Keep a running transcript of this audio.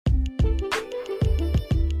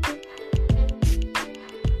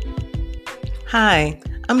Hi,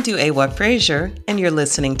 I'm Duewa Frazier, and you're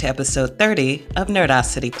listening to episode 30 of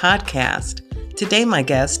Nerdosity Podcast. Today, my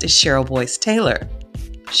guest is Cheryl Boyce Taylor.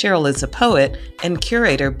 Cheryl is a poet and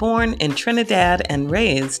curator born in Trinidad and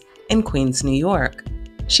raised in Queens, New York.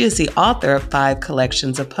 She is the author of 5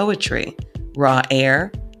 collections of poetry: Raw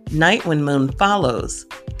Air, Night When Moon Follows,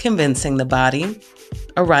 Convincing the Body,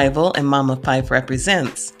 Arrival and Mama Fife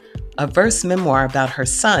Represents, a verse memoir about her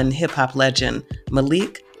son, hip-hop legend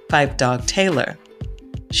Malik Phife Dawg Taylor.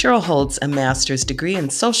 Cheryl holds a master's degree in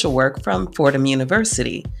social work from Fordham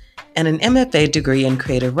University and an MFA degree in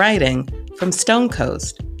creative writing from Stone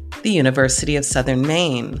Coast, the University of Southern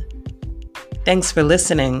Maine. Thanks for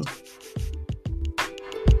listening.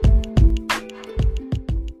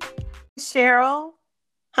 Cheryl.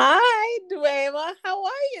 Hi, Duewa. How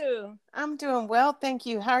are you? I'm doing well, thank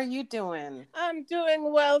you. How are you doing? I'm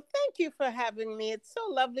doing well. Thank you for having me. It's so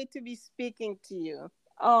lovely to be speaking to you.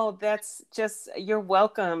 Oh, you're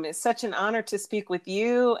welcome. It's such an honor to speak with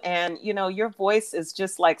you. And, your voice is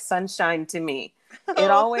just like sunshine to me.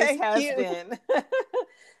 It always has been.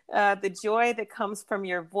 The joy that comes from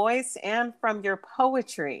your voice and from your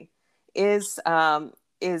poetry is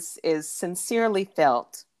sincerely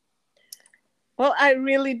felt. Well, I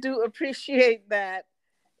really do appreciate that.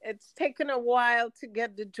 It's taken a while to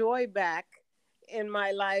get the joy back in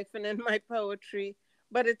my life and in my poetry,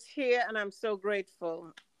 but it's here and I'm so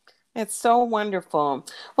grateful. It's so wonderful.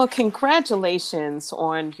 Well, congratulations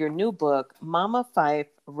on your new book, Mama Fife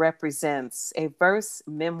Represents, a verse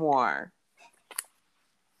memoir.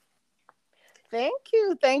 Thank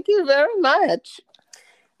you. Thank you very much.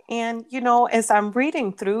 And, as I'm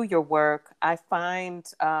reading through your work, I find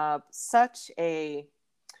such a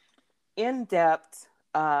in-depth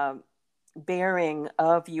bearing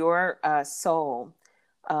of your soul,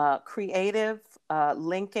 creative,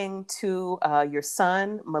 linking to your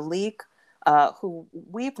son, Malik, who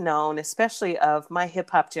we've known, especially of my hip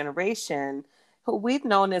hop generation, who we've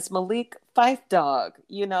known as Malik Phife Dawg,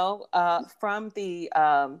 from the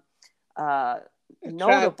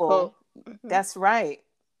notable. That's right.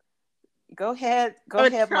 Go ahead,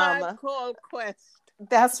 Mama. Tribe Called Quest.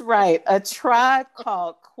 That's right. A Tribe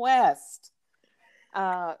Called Quest.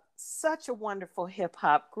 Such a wonderful hip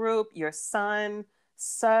hop group. Your son,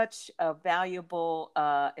 such a valuable,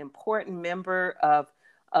 important member of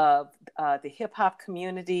the hip hop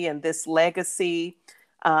community and this legacy.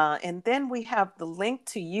 And then we have the link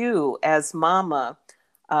to you as Mama,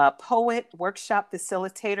 poet, workshop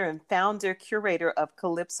facilitator, and founder, curator of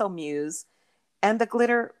Calypso Muse and the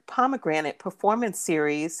Glitter Pomegranate Performance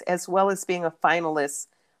Series, as well as being a finalist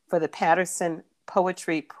for the Patterson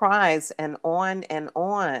Poetry Prize, and on and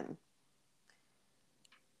on.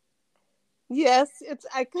 Yes,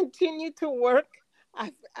 I continue to work.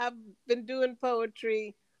 I've been doing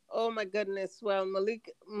poetry. Oh my goodness! Well,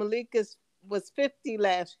 Malik was 50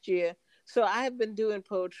 last year, so I have been doing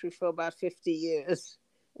poetry for about 50 years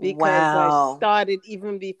because I started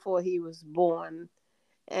even before he was born.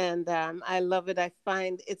 And I love it. I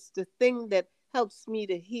find it's the thing that helps me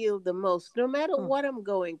to heal the most, no matter what I'm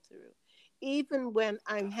going through. Even when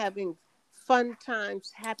I'm having fun times,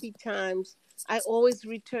 happy times, I always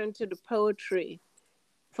return to the poetry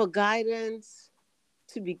for guidance,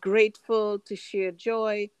 to be grateful, to share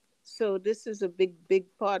joy. So this is a big, big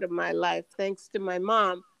part of my life, thanks to my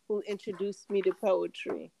mom who introduced me to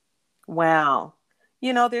poetry. Wow.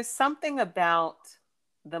 There's something about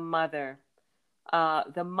the mother.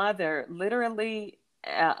 The mother, literally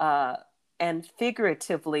and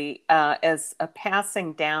figuratively, as a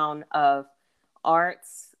passing down of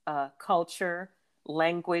arts, culture,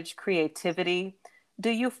 language, creativity. Do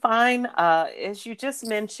you find, as you just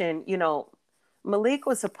mentioned, Malik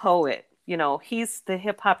was a poet. He's the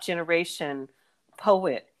hip hop generation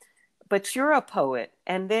poet, but you're a poet,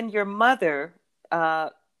 and then your mother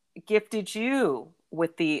gifted you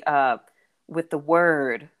with the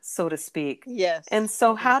word, so to speak. Yes. And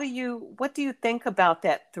so what do you think about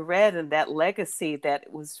that thread and that legacy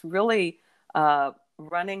that was really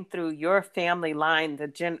running through your family line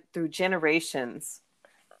through generations?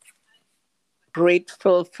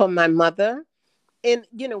 Grateful for my mother. And,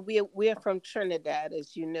 we're from Trinidad,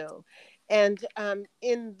 as you know. And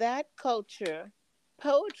in that culture,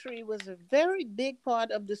 poetry was a very big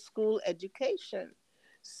part of the school education.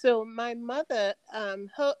 So my mother,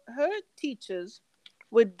 her teachers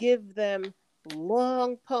would give them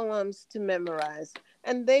long poems to memorize,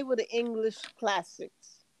 and they were the English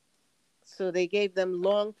classics. So they gave them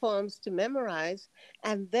long poems to memorize,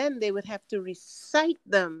 and then they would have to recite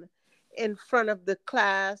them in front of the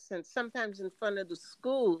class and sometimes in front of the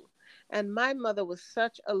school. And my mother was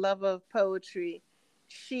such a lover of poetry.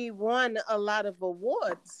 she won a lot of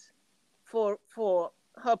awards for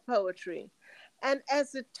her poetry. And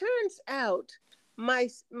as it turns out, my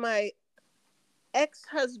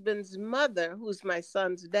ex-husband's mother, who's my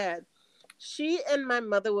son's dad, she and my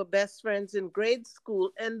mother were best friends in grade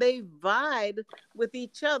school, and they vied with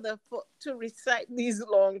each other to recite these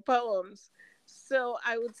long poems. So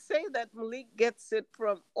I would say that Malik gets it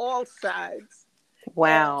from all sides. And,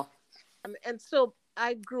 Wow. and so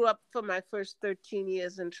I grew up for my first 13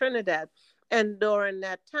 years in Trinidad. And during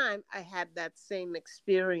that time, I had that same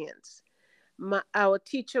experience. Our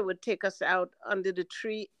teacher would take us out under the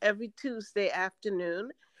tree every Tuesday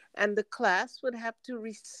afternoon, and the class would have to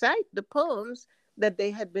recite the poems that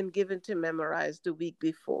they had been given to memorize the week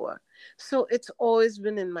before. So it's always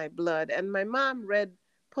been in my blood. And my mom read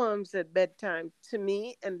poems at bedtime to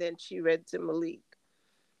me, and then she read to Malik.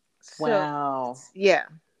 So, Wow. yeah,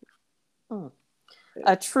 Hmm.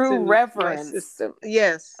 A it's true in my reverence system.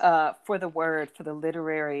 Yes. for the word, for the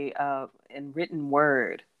literary and written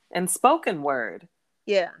word and spoken word.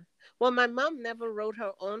 Yeah. Well, my mom never wrote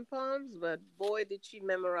her own poems, but boy, did she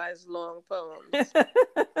memorize long poems.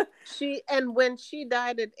 And when she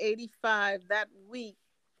died at 85, that week,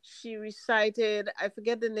 she recited, I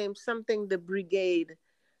forget the name, something, The Brigade.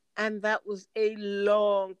 And that was a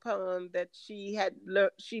long poem that she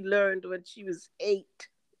learned when she was 8.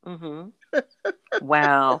 Mm-hmm.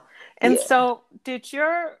 Wow. And Yeah. so, did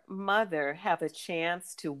your mother have a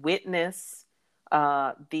chance to witness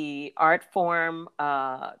the art form,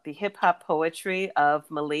 the hip hop poetry of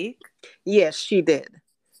Malik? Yes, she did.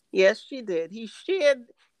 Yes, she did. He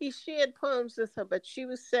shared poems with her, but she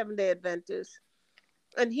was Seventh-day Adventist.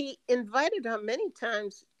 And he invited her many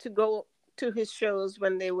times to go to his shows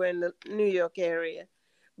when they were in the New York area.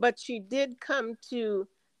 But she did come to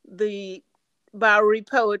the Bowery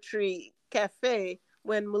Poetry Cafe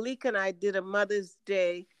when Malik and I did a Mother's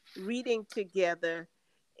Day reading together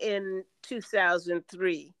in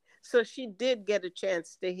 2003. So she did get a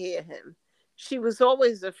chance to hear him. She was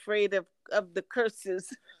always afraid of the curses.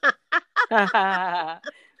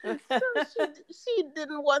 So she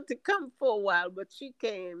didn't want to come for a while, but she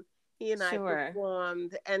came. He and I Sure.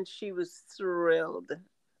 performed, and she was thrilled.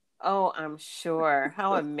 Oh, I'm sure.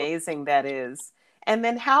 How amazing that is. And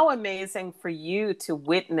then how amazing for you to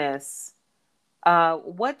witness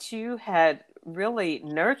what you had really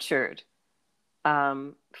nurtured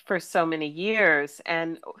for so many years.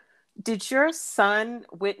 And did your son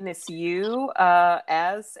witness you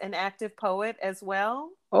as an active poet as well?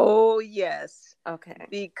 Oh yes, Okay.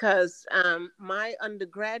 because my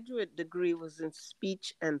undergraduate degree was in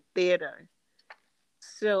speech and theater.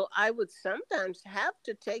 So I would sometimes have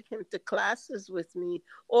to take him to classes with me,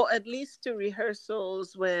 or at least to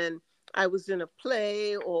rehearsals when I was in a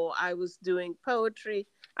play or I was doing poetry.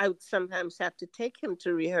 I would sometimes have to take him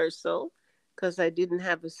to rehearsal because I didn't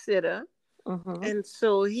have a sitter. Mm-hmm. And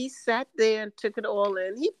so he sat there and took it all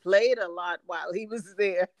in. He played a lot while he was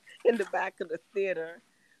there in the back of the theater.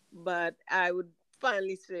 But I would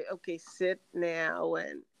finally say, okay, sit now.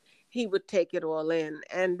 And he would take it all in.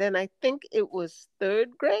 And then I think it was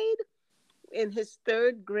third grade. In his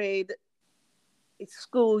third grade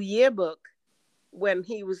school yearbook, when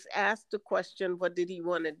he was asked the question, what did he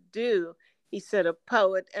want to do? He said, a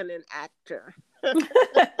poet and an actor.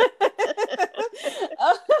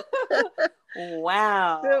 So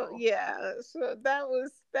Wow. yeah, so that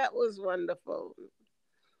was wonderful.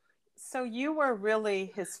 So you were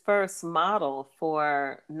really his first model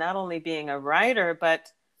for not only being a writer,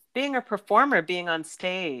 but being a performer, being on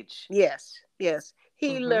stage. Yes, yes.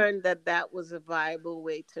 He Mm-hmm. learned that that was a viable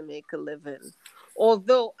way to make a living.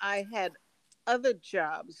 Although I had other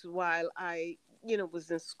jobs while I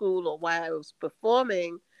was in school or while I was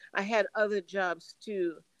performing, I had other jobs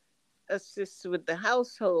to assist with the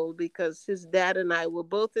household because his dad and I were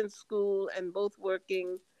both in school and both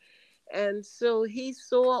working. And so he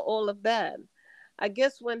saw all of that. I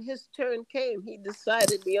guess when his turn came, he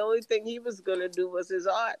decided the only thing he was going to do was his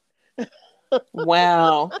art.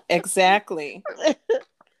 Wow, exactly.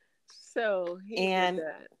 So he did And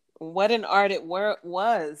that. what an art it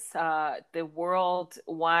was. The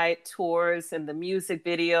worldwide tours and the music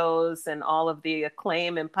videos and all of the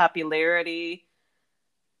acclaim and popularity.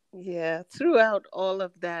 Yeah, throughout all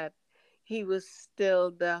of that, he was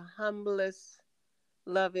still the humblest,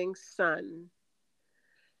 loving son.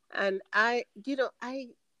 And I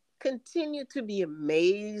continue to be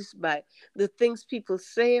amazed by the things people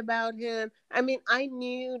say about him. I mean, I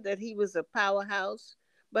knew that he was a powerhouse,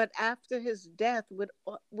 but after his death,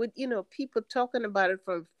 with people talking about it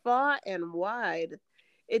from far and wide,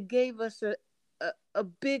 it gave us a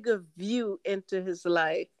bigger view into his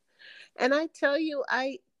life. And I tell you,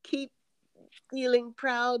 I keep feeling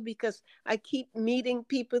proud because I keep meeting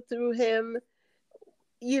people through him.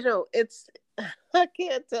 It's I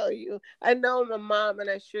can't tell you. I know I'm a mom and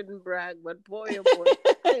I shouldn't brag, but boy oh boy,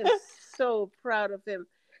 I am so proud of him.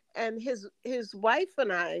 And his wife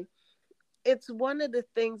and I, it's one of the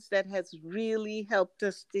things that has really helped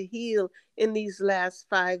us to heal in these last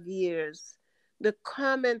 5 years. The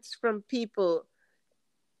comments from people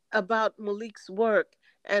about Malik's work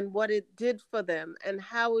and what it did for them and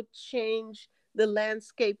how it changed the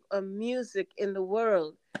landscape of music in the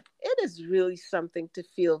world. It is really something to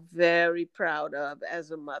feel very proud of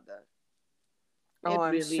as a mother. Oh, It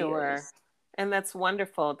I'm really sure. is. And that's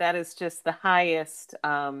wonderful. That is just the highest,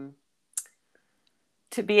 to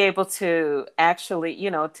be able to actually,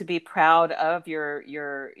 to be proud of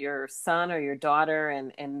your son or your daughter,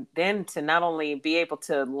 and then to not only be able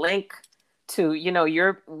to link to,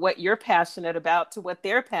 your what you're passionate about to what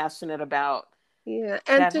they're passionate about. Yeah,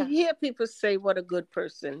 and That to hear people say what a good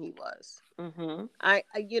person he was. mm-hmm.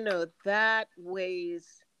 That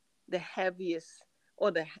weighs the heaviest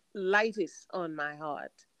or the lightest on my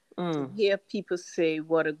heart, to Mm. hear people say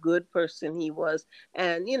what a good person he was.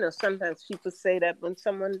 And sometimes people say that when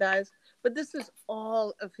someone dies, but this is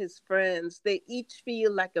all of his friends. They each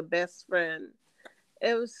feel like a best friend.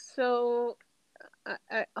 It was so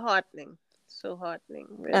heartening, so heartening,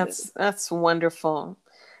 really. That's wonderful.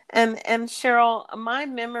 And Cheryl, my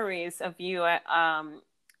memories of you,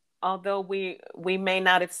 although we may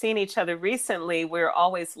not have seen each other recently, we're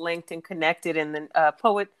always linked and connected in the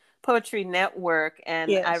poetry network.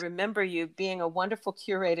 And I Yes. remember you being a wonderful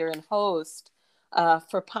curator and host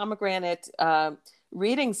for Pomegranate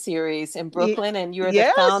reading series in Ye- Brooklyn, and you're the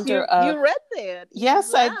yes, founder you of. read that even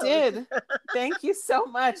Yes, I loud. did. Thank you so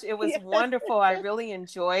much. It was Yeah. wonderful. I really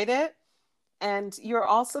enjoyed it. And you're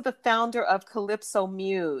also the founder of Calypso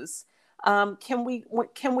Muse. Can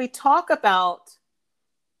we talk about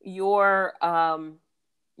your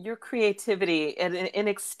creativity and in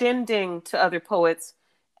extending to other poets,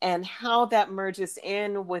 and how that merges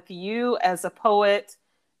in with you as a poet,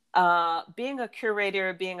 being a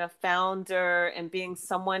curator, being a founder, and being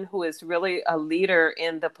someone who is really a leader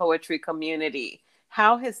in the poetry community?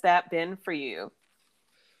 How has that been for you?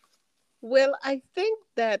 Well, I think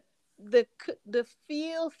that the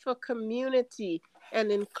feel for community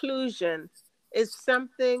and inclusion is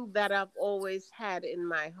something that I've always had in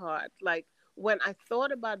my heart. Like when I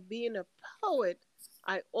thought about being a poet,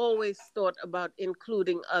 I always thought about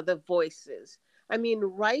including other voices. I mean,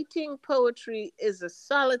 writing poetry is a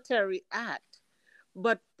solitary act,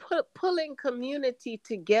 but pulling community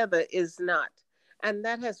together is not. And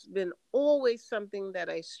that has been always something that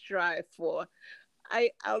I strive for.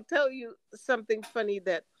 I'll tell you something funny,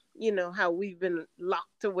 that how we've been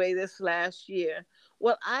locked away this last year.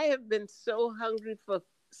 Well, I have been so hungry for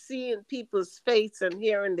seeing people's face and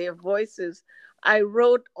hearing their voices. I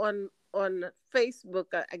wrote on Facebook,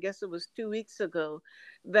 I guess it was 2 weeks ago,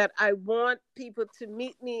 that I want people to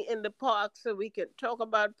meet me in the park so we can talk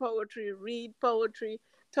about poetry, read poetry,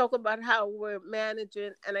 talk about how we're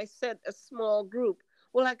managing. And I said a small group.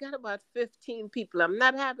 Well, I got about 15 people. I'm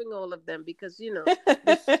not having all of them because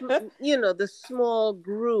the small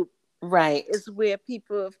group Right. is where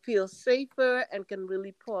people feel safer and can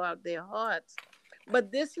really pour out their hearts.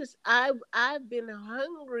 But this is I've been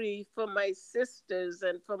hungry for my sisters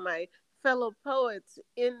and for my fellow poets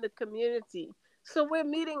in the community. So we're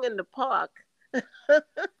meeting in the park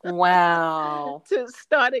Wow. to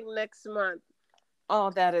starting next month. Oh,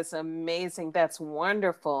 that is amazing. That's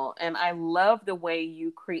wonderful. And I love the way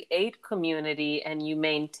you create community and you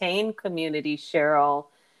maintain community, Cheryl,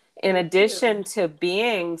 in Thank you. addition to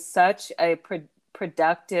being such a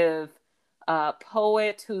productive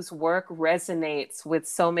poet whose work resonates with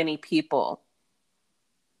so many people.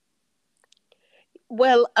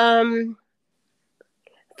 Well,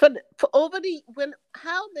 for over the when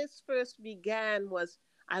how this first began was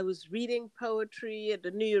I was reading poetry at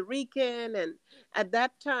the New Eurekan, and at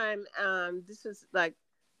that time, this is like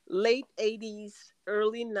late '80s,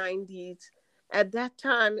 early '90s. At that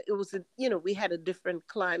time, it was we had a different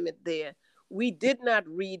climate there. We did not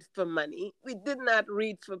read for money. We did not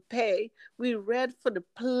read for pay. We read for the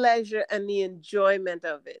pleasure and the enjoyment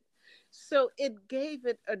of it. So it gave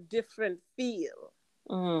it a different feel.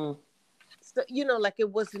 Mm. So like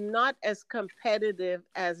it was not as competitive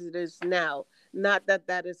as it is now. Not that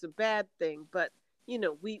that is a bad thing, but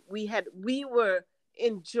we were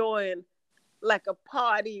enjoying like a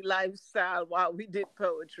party lifestyle while we did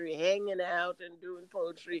poetry, hanging out and doing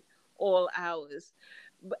poetry all hours.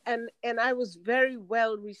 And I was very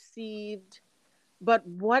well received. But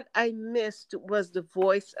what I missed was the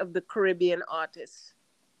voice of the Caribbean artists.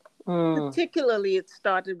 Mm. Particularly, it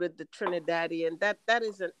started with the Trinidadian. That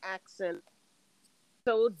is an accent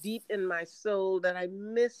so deep in my soul that I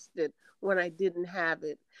missed it when I didn't have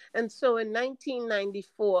it. And so in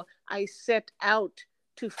 1994, I set out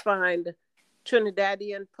to find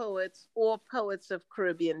Trinidadian poets or poets of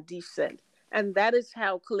Caribbean descent. And that is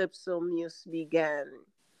how Calypso Muse began.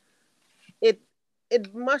 It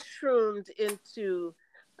it mushroomed into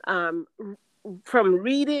um, from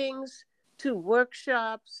readings to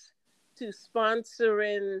workshops to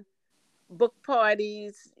sponsoring book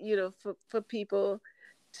parties, for people,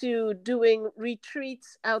 to doing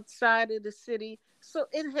retreats outside of the city. So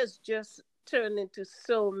it has just turned into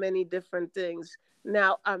so many different things.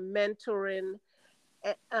 Now I'm mentoring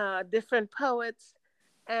different poets,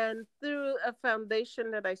 and through a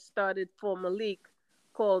foundation that I started for Malik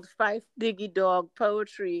called Fife Diggy Dog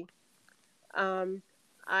Poetry, um,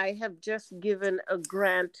 I have just given a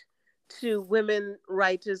grant to women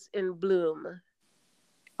writers in bloom.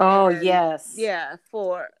 Oh, And yes. yeah,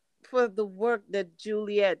 for the work that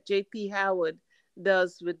Juliet J.P. Howard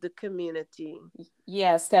does with the community.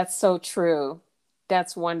 Yes, that's so true.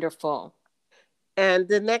 That's wonderful. And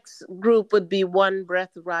the next group would be One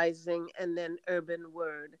Breath Rising and then Urban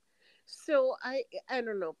Word. So I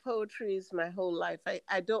don't know, poetry is my whole life.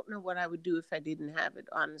 I don't know what I would do if I didn't have it,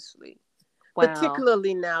 honestly. Wow.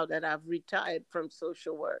 Particularly now that I've retired from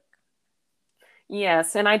social work.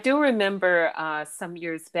 Yes, and I do remember some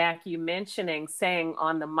years back you mentioning saying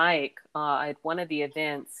on the mic at one of the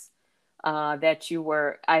events that you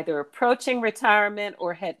were either approaching retirement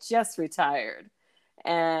or had just retired.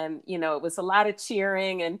 And, it was a lot of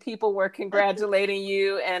cheering and people were congratulating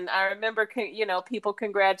you. And I remember, people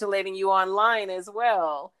congratulating you online as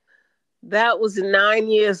well. That was 9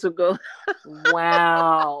 years ago.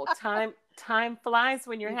 Wow. Time flies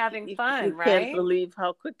when you're having You fun, can't right? believe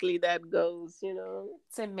how quickly that goes.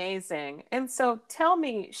 It's amazing. And so tell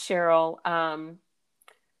me, Cheryl,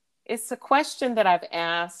 it's a question that I've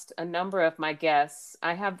asked a number of my guests.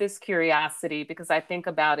 I have this curiosity because I think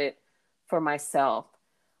about it for myself.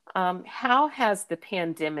 How has the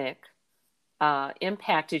pandemic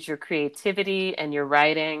impacted your creativity and your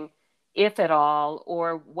writing, if at all,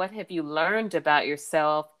 or what have you learned about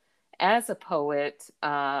yourself as a poet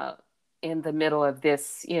in the middle of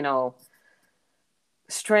this,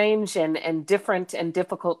 strange and different and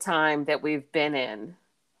difficult time that we've been in?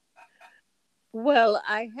 Well,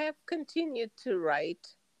 I have continued to write,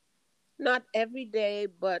 not every day,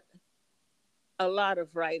 but a lot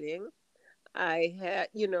of writing. I had,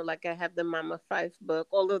 like I have the Mama Fife book,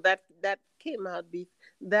 although that came out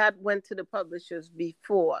that went to the publishers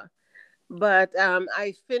before. But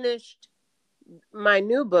I finished my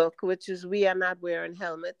new book, which is We Are Not Wearing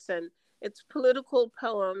Helmets, and it's political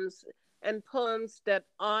poems and poems that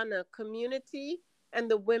honor community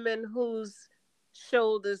and the women whose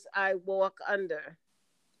shoulders I walk under.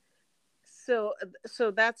 So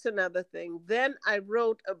that's another thing. Then I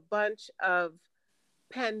wrote a bunch of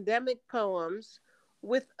pandemic poems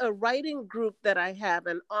with a writing group that I have,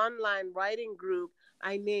 an online writing group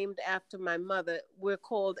I named after my mother. We're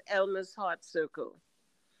called Elmer's Heart Circle.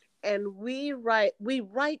 And we write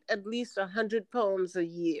at least 100 poems a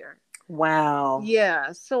year. Wow.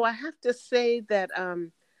 Yeah, so I have to say that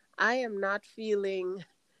I am not feeling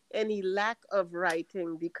any lack of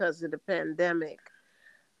writing because of the pandemic.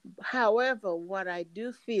 However, what I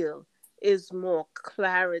do feel is more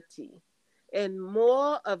clarity and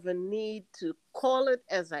more of a need to call it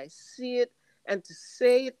as I see it and to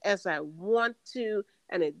say it as I want to.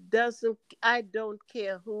 And I don't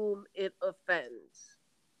care whom it offends.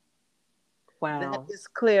 That Wow. is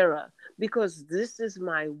clearer because this is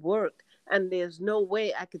my work and there's no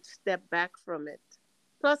way I could step back from it.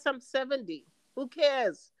 Plus, I'm 70. Who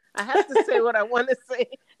cares? I have to say what I want to say.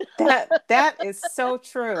 That is so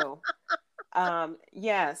true.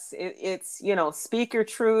 Yes, it's speak your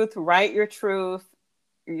truth,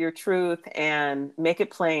 and make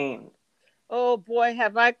it plain. Oh boy,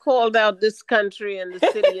 have I called out this country and the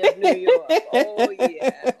city of New York. Oh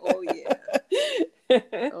yeah. Oh yeah.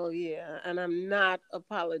 Oh yeah. And I'm not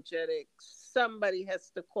apologetic. Somebody has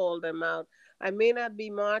to call them out. I may not be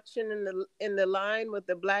marching in the line with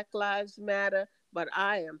the Black Lives Matter, but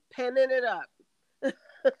I am penning it up.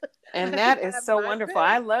 And I that is have so my wonderful.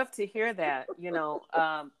 I pen. love to hear that,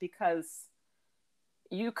 because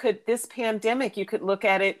this pandemic, you could look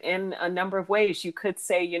at it in a number of ways. You could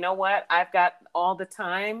say, you know what, I've got all the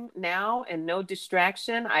time now and no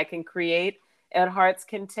distraction. I can create at heart's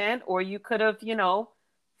content. Or you could have,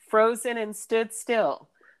 frozen and stood still.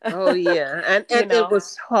 Oh yeah. And you it know,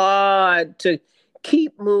 was hard to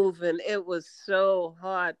keep moving. It was so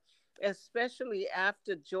hard, especially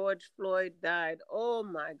after George Floyd died. Oh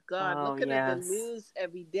my God, Oh, looking at the yes. news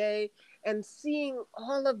every day and seeing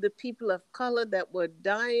all of the people of color that were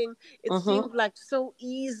dying, it Mm-hmm. seemed like so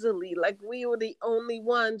easily, like we were the only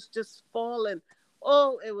ones just falling.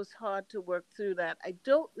 Oh, it was hard to work through that. I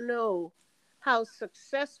don't know how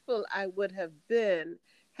successful I would have been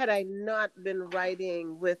had I not been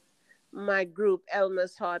writing with my group,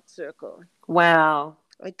 Elmer's Heart Circle. Wow.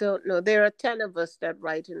 I don't know. There are 10 of us that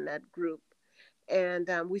write in that group. And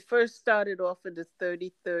we first started off with the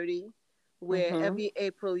 30-30, where Mm-hmm. every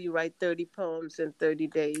April you write 30 poems in 30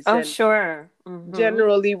 days. Oh, And sure. Mm-hmm.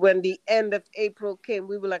 generally, when the end of April came,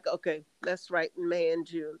 we were like, okay, let's write in May and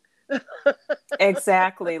June.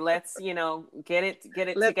 Exactly. Let's, get it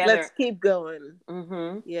Let's together. keep going.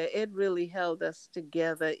 Mm-hmm. Yeah, it really held us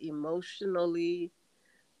together emotionally.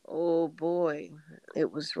 Oh boy, it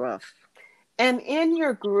was rough. And in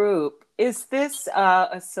your group, is this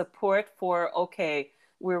a support for, okay,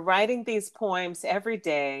 we're writing these poems every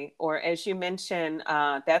day, or as you mentioned,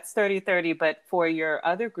 that's 30-30, but for your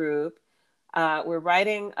other group, we're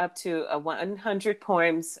writing up to 100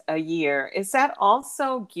 poems a year. Is that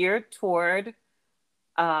also geared toward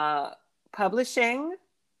uh, publishing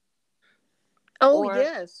Oh or?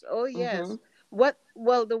 yes, oh Mm-hmm. yes.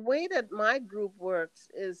 Well, the way that my group works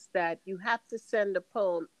is that you have to send a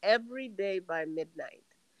poem every day by midnight,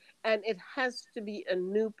 and it has to be a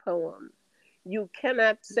new poem. You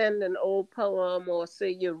cannot send an old poem or say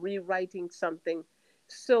you're rewriting something.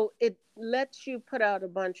 So it lets you put out a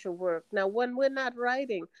bunch of work. Now, when we're not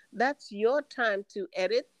writing, that's your time to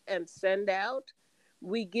edit and send out.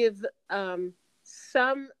 We give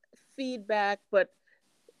some feedback, but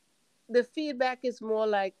the feedback is more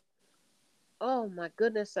like, oh my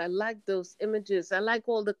goodness, I like those images. I like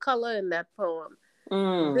all the color in that poem.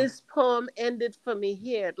 Mm, This poem ended for me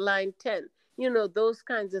here at line 10. Those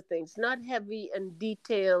kinds of things. Not heavy and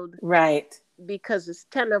detailed right. because it's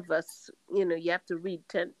 10 of us. You have to read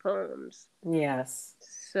 10 poems. Yes.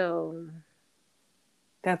 So,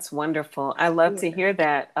 That's wonderful. I love to yeah. hear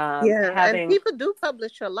that. Yeah. And Having, people do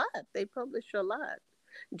publish a lot. They publish a lot.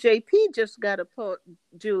 JP just got a poem,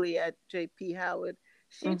 Juliet JP Howard.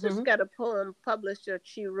 She just mm-hmm. got a poem published that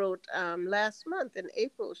she wrote last month in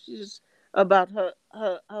April. She's about her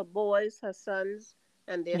boys, her sons,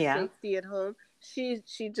 and their Yeah. safety at home. She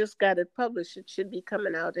just got it published. It should be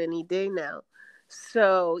coming out any day now.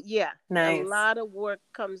 So yeah, a Nice. lot of work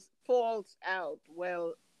falls out.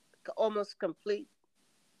 Well, almost complete.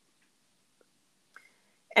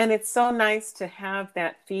 And it's so nice to have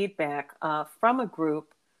that feedback from a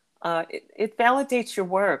group. It validates your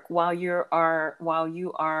work while you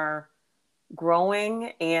are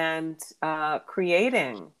growing and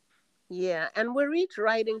creating. Yeah, and we're each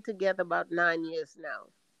writing together about 9 years now.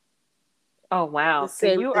 Oh wow! The So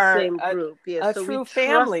same you the are same group. Yeah, a so we true trust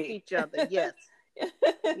family. each other. Yes.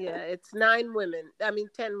 Yeah, it's 9 women. I mean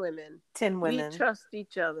 10 women. We10 women. trust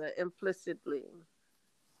each other implicitly.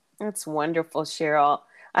 That's wonderful, Cheryl.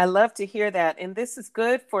 I love to hear that, and this is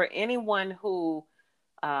good for anyone who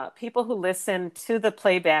people who listen to the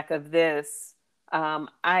playback of this.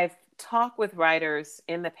 I've talked with writers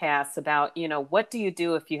in the past about, what do you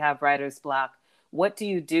do if you have writer's block? What do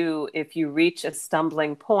you do if you reach a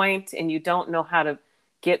stumbling point and you don't know how to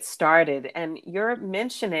get started? And you're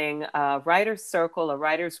mentioning a writer's circle, a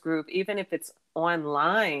writer's group, even if it's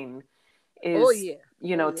online, Oh is, yeah.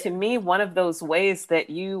 Oh to yeah. me, one of those ways that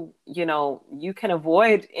you can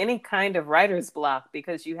avoid any kind of writer's block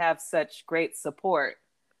because you have such great support.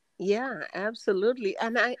 Yeah, absolutely.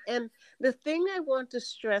 And the thing I want to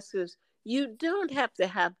stress is you don't have to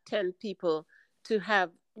have 10 people to have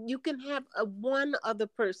you can have a one other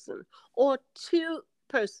person or two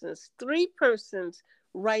persons, three persons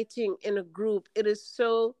writing in a group. It is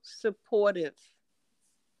so supportive.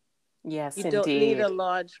 You Yes, don't need a indeed.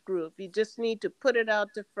 large group. You just need to put it out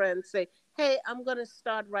to friends, say, "Hey, I'm going to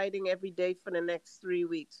start writing every day for the next 3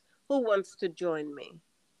 weeks. Who wants to join me?"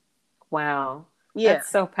 Wow. Yeah. That's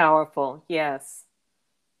so powerful. Yes.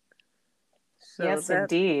 So Yes, that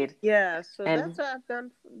indeed. Yeah, so that's And what I've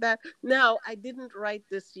done that. Now, I didn't write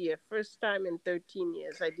this year. First time in 13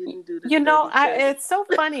 years. I didn't do the 30-30. it's so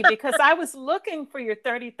funny because I was looking for your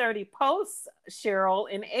 30-30 posts, Cheryl,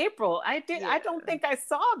 in April. I Yeah. don't think I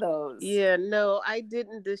saw those. Yeah, no, I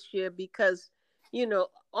didn't this year because,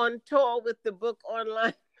 on tour with the book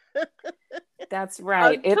online, That's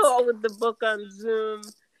right. on It's tour with the book on Zoom,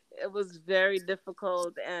 it was very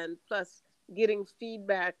difficult. And plus, getting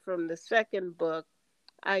feedback from the second book,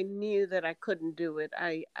 I knew that I couldn't do it.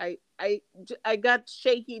 I got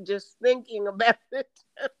shaky just thinking about it.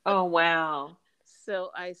 oh wow. so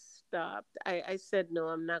I stopped. I said, no,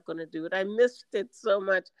 I'm not going to do it. I missed it so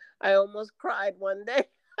much. I almost cried one day.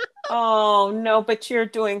 Oh, no, but you're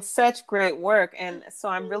doing such great work. And so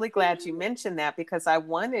I'm really glad you mentioned that because I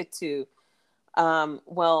wanted to,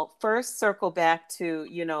 well, first circle back to,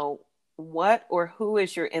 what or who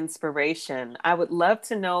is your inspiration? I would love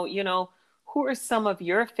to know, who are some of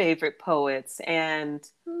your favorite poets? And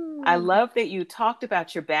I love that you talked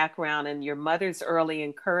about your background and your mother's early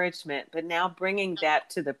encouragement, but now bringing that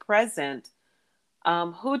to the present,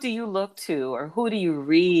 who do you look to or who do you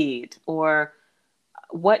read or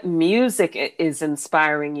what music is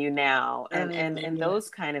inspiring you now and Yeah. those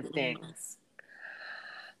kind of things?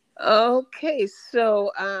 Okay,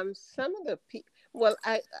 so some of the well,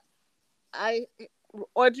 I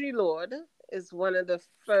Audre Lorde is one of the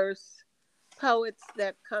first poets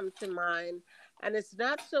that come to mind, and it's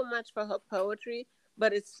not so much for her poetry,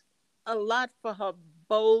 but it's a lot for her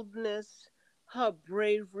boldness, her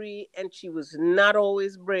bravery, and she was not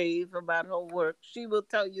always brave about her work. She will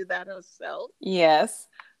tell you that herself. Yes.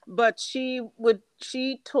 But she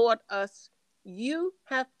taught us you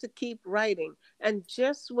have to keep writing, and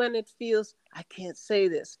just when it feels I can't say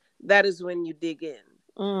this, that is when you dig in.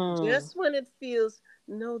 Mm. Just when it feels,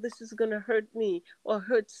 no, this is going to hurt me or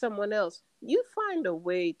hurt someone else, you find a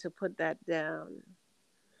way to put that down.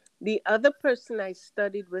 The other person I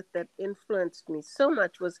studied with that influenced me so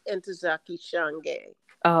much was Entezaki Shange.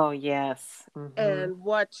 Oh, yes. Mm-hmm. And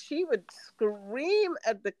what she would scream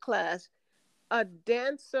at the class, a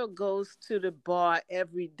dancer goes to the bar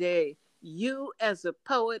every day. You, as a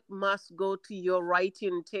poet, must go to your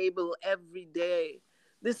writing table every day.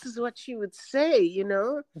 This is what she would say.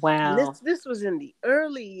 And Wow. this was in the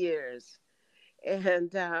early years.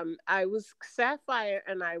 And I was Sapphire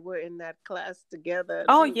and I were in that class together. And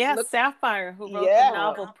Oh, we would yes. look, Sapphire, who wrote the yeah,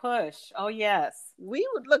 novel Push. Oh, yes. we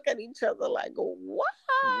would look at each other like, what?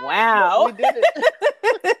 But Wow. we did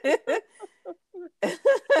it.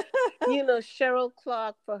 Cheryl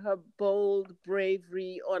Clark for her bold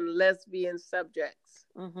bravery on lesbian subjects.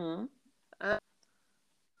 Mm-hmm. Uh,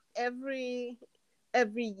 every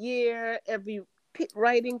year, every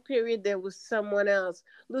writing period, there was someone else.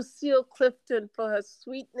 Lucille Clifton for her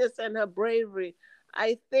sweetness and her bravery.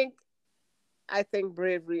 I think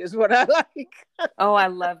bravery is what I like. Oh, I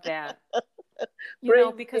love that.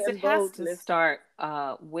 Bravery Because it and has to boldness. start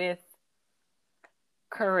with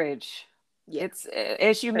courage. Yeah. It's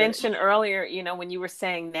as you Courage. mentioned earlier, when you were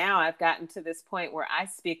saying now I've gotten to this point where I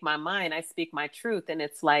speak my mind, I speak my truth. And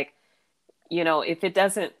it's like, if it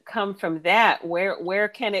doesn't come from that, where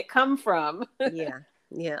can it come from? Yeah.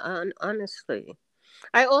 Yeah. Honestly.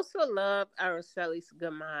 I also love Araceli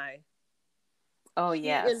Gamay. Oh, She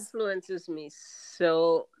yes. influences me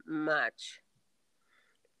so much.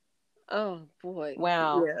 Oh boy.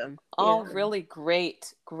 Wow. Yeah. All Yeah. really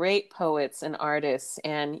great, great poets and artists.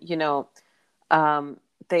 And, um,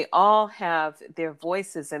 they all have their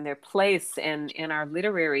voices and their place in our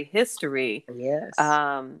literary history, Yes.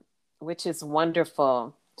 which is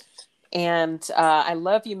wonderful. And I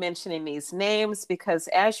love you mentioning these names because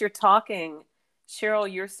as you're talking, Cheryl,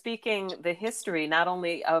 you're speaking the history, not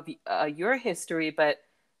only of your history, but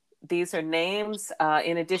these are names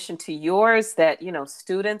in addition to yours that,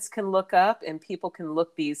 students can look up and people can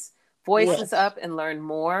look these voices Yes. up and learn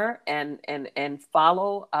more and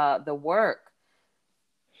follow the work.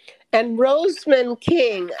 And Rosamund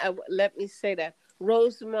King, let me say that.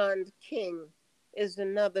 Rosamund King is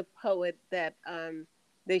another poet that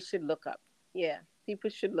they should look up. Yeah, people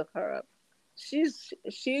should look her up.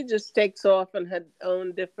 She just takes off on her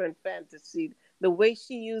own different fantasy. The way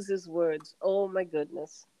she uses words, oh my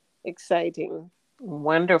goodness, exciting.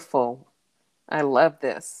 Wonderful. I love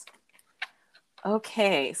this.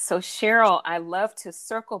 Okay, so Cheryl, I love to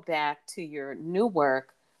circle back to your new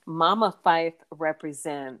work, Mama Fife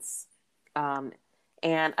Represents.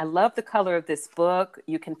 And I love the color of this book.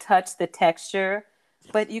 You can touch the texture,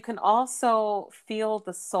 but you can also feel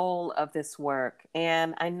the soul of this work.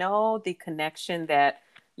 And I know the connection that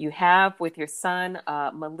you have with your son,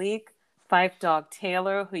 Malik Fife Dog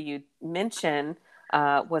Taylor, who you mentioned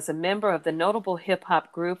was a member of the notable hip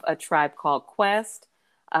hop group A Tribe Called Quest.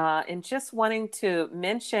 And just wanting to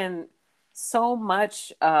mention so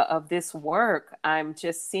much of this work I'm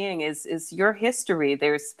just seeing is your history.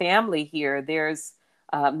 There's family here. There's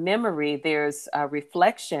memory. There's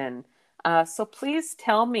reflection. So please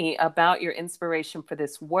tell me about your inspiration for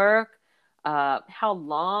this work. How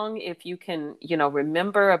long, if you can,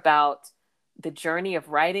 remember about the journey of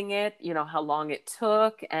writing it, how long it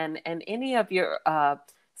took, and any of your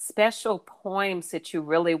special poems that you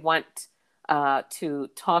really want to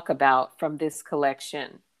talk about from this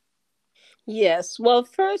collection. Yes. Well,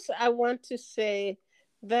 first I want to say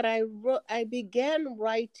that I began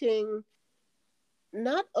writing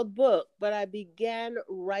not a book, but I began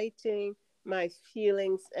writing my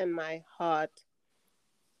feelings and my heart.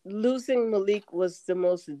 Losing Malik was the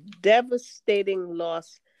most devastating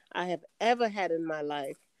loss I have ever had in my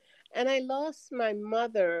life. And I lost my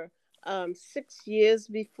mother 6 years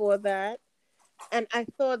before that. And I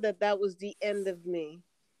thought that that was the end of me.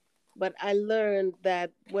 But I learned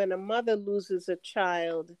that when a mother loses a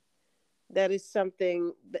child, that is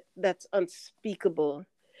something that's unspeakable.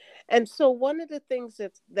 And so one of the things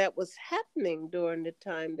that was happening during the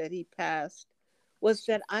time that he passed was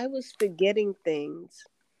that I was forgetting things.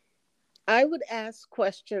 I would ask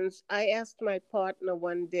questions. I asked my partner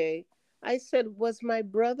one day, I said, "Was my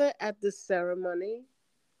brother at the ceremony,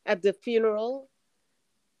 at the funeral?"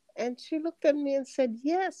 And she looked at me and said,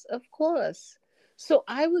 "Yes, of course." So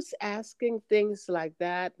I was asking things like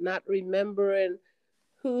that, not remembering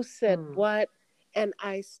who said Mm. what. And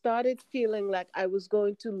I started feeling like I was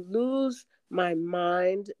going to lose my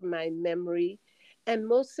mind, my memory, and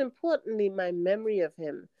most importantly, my memory of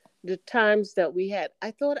him. The times that we had,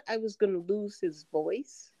 I thought I was going to lose his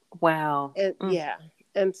voice. Wow. And Mm. yeah.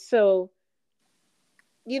 And so,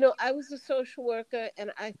 I was a social worker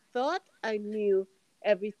and I thought I knew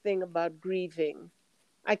everything about grieving.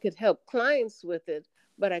 I could help clients with it,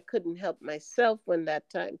 but I couldn't help myself when that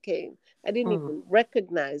time came. I didn't Mm. even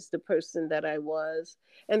recognize the person that I was.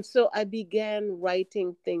 And so I began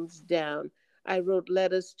writing things down. I wrote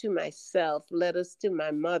letters to myself, letters to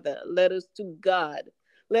my mother, letters to God,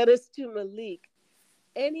 letters to Malik,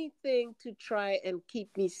 anything to try and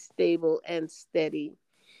keep me stable and steady.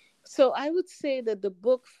 So I would say that the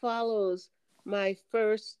book follows my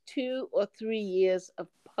first 2 or 3 years of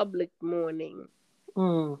public mourning,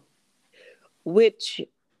 Mm. which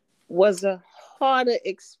was a harder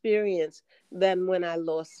experience than when I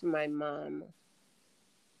lost my mom,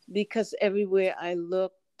 because everywhere I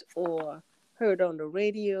looked or heard on the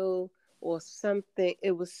radio or something,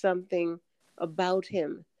 it was something about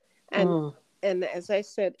him. And Mm. and as I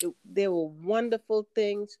said, there were wonderful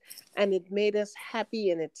things and it made us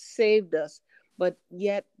happy and it saved us, but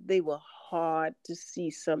yet they were hard to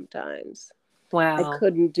see sometimes. I Wow.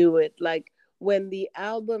 couldn't do it. Like when the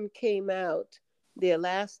album came out, their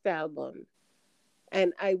last album,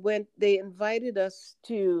 and they invited us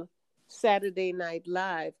to Saturday Night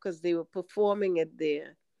Live because they were performing it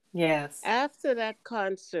there. Yes. After that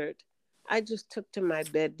concert, I just took to my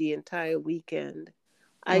bed the entire weekend.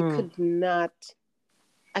 I Mm. could not,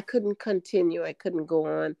 I couldn't continue. I couldn't go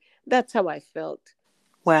on. That's how I felt.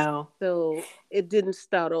 Wow. So it didn't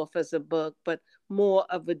start off as a book, but more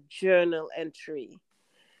of a journal entry.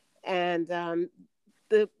 And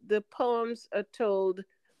the poems are told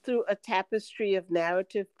through a tapestry of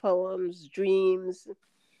narrative poems, dreams,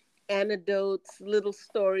 anecdotes, little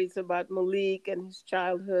stories about Malik and his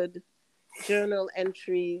childhood, journal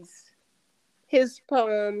entries, his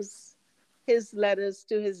poems, his letters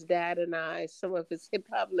to his dad and I, some of his hip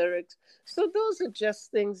hop lyrics. So those are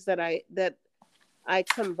just things that I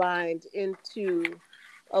combined into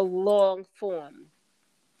a long form.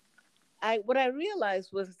 What I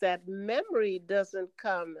realized was that memory doesn't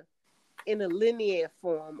come in a linear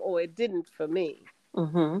form, or it didn't for me.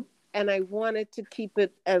 Mm-hmm. And I wanted to keep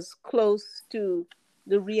it as close to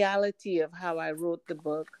the reality of how I wrote the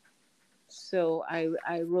book. So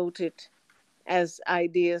I wrote it as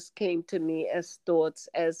ideas came to me, as thoughts,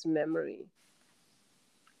 as memory.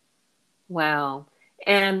 Wow.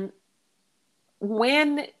 And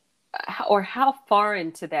when or how far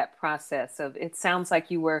into that process of it sounds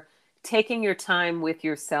like you were taking your time with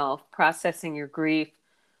yourself, processing your grief.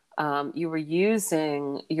 You were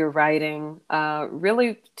using your writing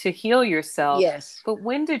really to heal yourself. Yes. But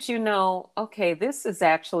when did you know, okay, this is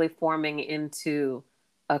actually forming into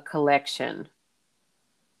a collection?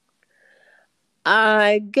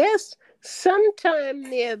 I guess sometime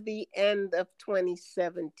near the end of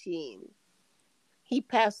 2017. He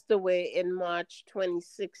passed away in March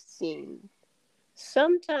 2016.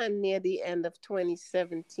 Sometime near the end of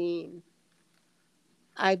 2017,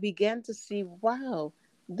 I began to see, wow,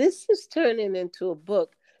 this is turning into a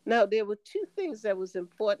book. Now, there were two things that was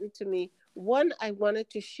important to me. One, I wanted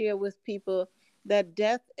to share with people that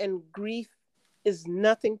death and grief is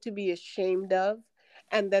nothing to be ashamed of,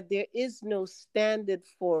 and that there is no standard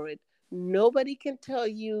for it. Nobody can tell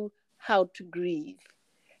you how to grieve.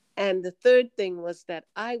 And the third thing was that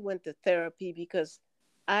I went to therapy because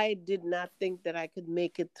I did not think that I could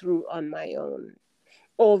make it through on my own.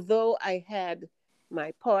 Although I had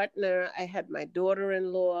my partner, I had my daughter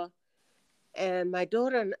in law, And my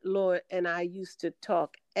daughter-in-law and I used to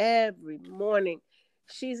talk every morning.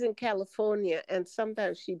 She's in California, and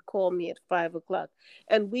sometimes she'd call me at 5 o'clock,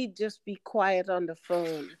 and we'd just be quiet on the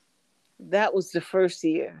phone. That was the first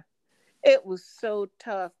year. It was so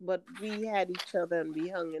tough, but we had each other and we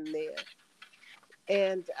hung in there.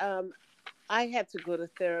 And I had to go to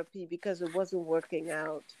therapy because it wasn't working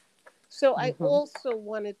out. So I Hmm. also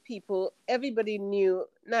wanted people, everybody knew,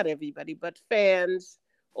 not everybody, but fans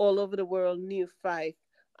all over the world knew Fife.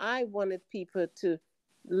 I wanted people to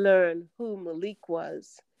learn who Malik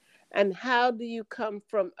was and how do you come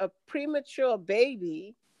from a premature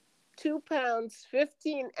baby, 2 pounds,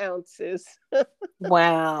 15 ounces,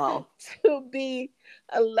 Wow. to be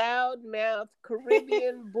a loudmouth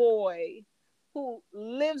Caribbean boy who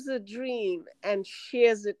lives a dream and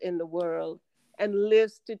shares it in the world and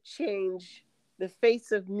lives to change the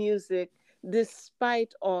face of music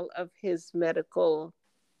despite all of his medical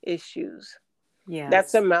issues.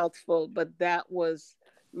 That's a Yes. mouthful, but that was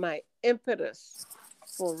my impetus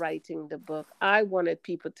for writing the book. I wanted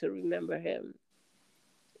people to remember him.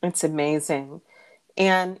 It's amazing.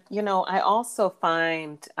 And, I also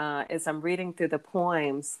find as I'm reading through the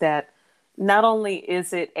poems that not only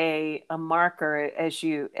is it a marker, as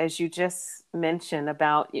you just mentioned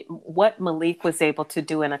about what Malik was able to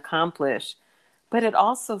do and accomplish, but it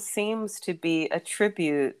also seems to be a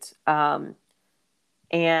tribute and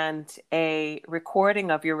a recording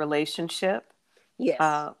of your relationship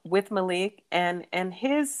Yes, with Malik and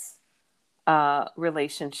his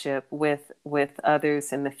relationship with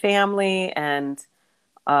others in the family and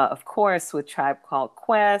of course, with Tribe Called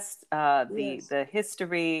Quest, yes. the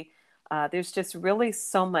history, there's just really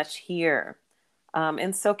so much here.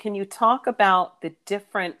 And so, can you talk about the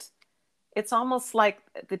different? It's almost like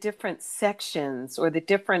the different sections or the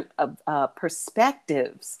different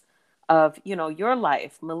perspectives of your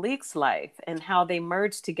life, Malik's life, and how they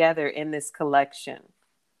merge together in this collection.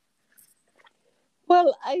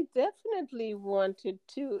 Well, I definitely wanted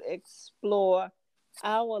to explore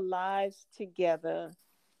our lives together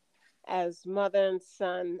as mother and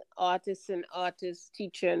son, artist,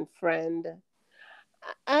 teacher and friend.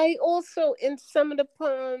 I also, in some of the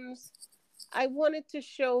poems, I wanted to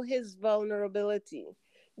show his vulnerability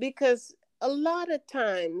because a lot of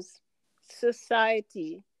times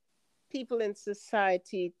society, people in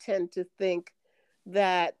society tend to think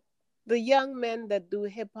that the young men that do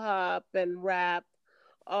hip hop and rap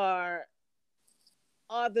are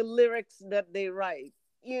the lyrics that they write,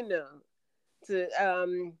 you know, to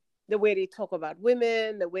the way they talk about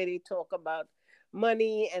women, the way they talk about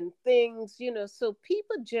money and things, so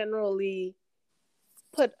people generally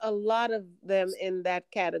put a lot of them in that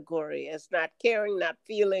category as not caring, not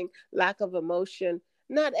feeling, lack of emotion.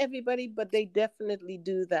 Not everybody, but they definitely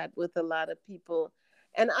do that with a lot of people.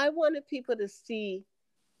 And I wanted people to see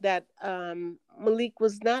that Malik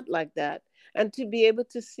was not like that, and to be able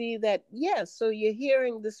to see that, yes, so you're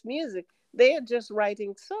hearing this music. They are just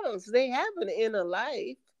writing songs. They have an inner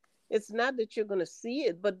life. It's not that you're going to see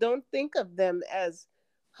it, but don't think of them as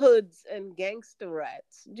hoods and gangster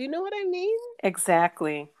rats. Do you know what I mean?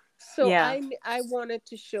 Exactly. So Yeah. I wanted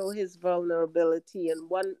to show his vulnerability, and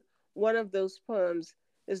one of those poems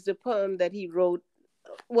is the poem that he wrote.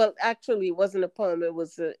 Well, actually, it wasn't a poem. It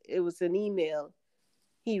was an email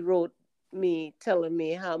he wrote me telling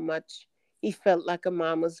me how much he felt like a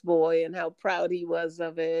mama's boy and how proud he was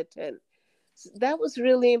of it. And that was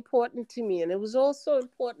really important to me. And it was also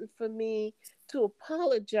important for me to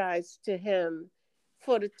apologize to him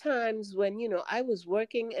for the times when, I was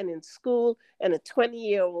working and in school and a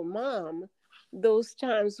 20-year-old mom. Those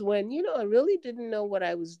times when, I really didn't know what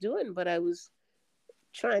I was doing, but I was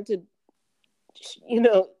trying to, you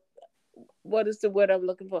know, what is the word I'm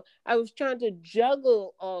looking for? I was trying to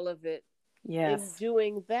juggle all of it. In Yes.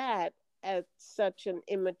 doing that at such an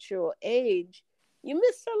immature age, you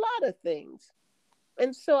miss a lot of things.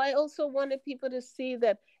 And so I also wanted people to see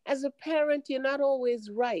that as a parent, you're not always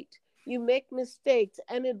right. You make mistakes,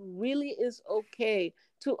 and it really is okay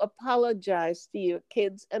to apologize to your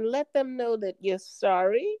kids and let them know that you're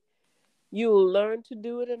sorry. You'll learn to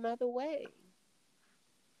do it another way.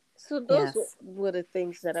 So those Yes. were the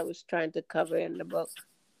things that I was trying to cover in the book.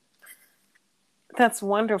 That's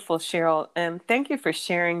wonderful, Cheryl. And thank you for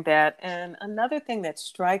sharing that. And another thing that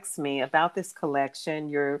strikes me about this collection,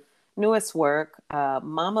 your newest work,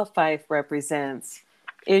 Mama Fife Represents,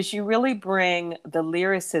 is you really bring the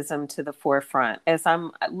lyricism to the forefront. As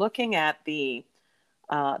I'm looking at the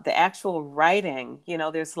actual writing,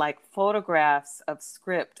 there's like photographs of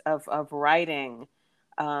script of writing,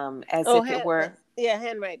 as Oh, if it were. Yeah,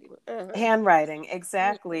 handwriting. Uh-huh. Handwriting,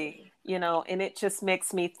 exactly. You know, and it just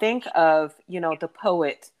makes me think of, you know, the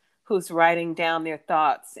poet who's writing down their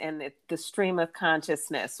thoughts and the stream of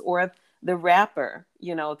consciousness, or the rapper,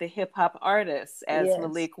 you know, the hip hop artist, as Yes.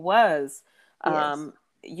 Malik was, Yes. um,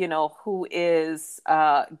 you know, who is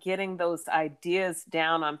getting those ideas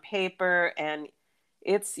down on paper. And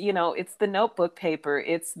it's, you know, it's the notebook paper,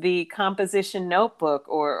 it's the composition notebook,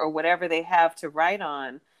 or whatever they have to write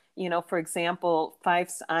on. You know, for example,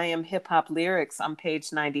 Fife's I Am Hip Hop lyrics on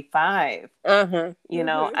page 95. Uh-huh. You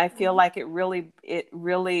know, Mm-hmm. I feel like it really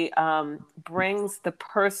brings the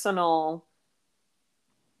personal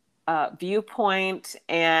viewpoint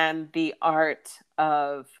and the art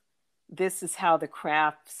of this is how the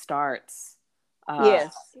craft starts, uh,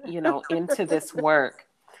 Yes. you know, into this work.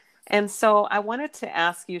 And so I wanted to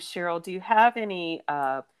ask you, Cheryl, do you have any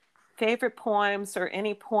favorite poems, or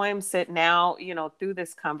any poems that now, you know, through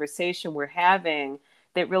this conversation we're having,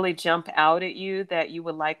 that really jump out at you that you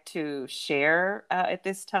would like to share at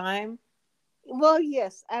this time? Well,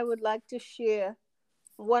 yes, I would like to share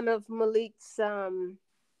one of Malik's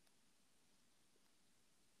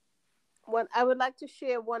one I would like to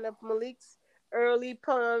share one of Malik's early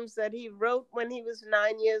poems that he wrote when he was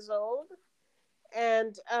 9 years old.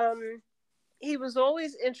 And he was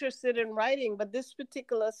always interested in writing, but this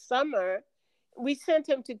particular summer, we sent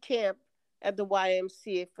him to camp at the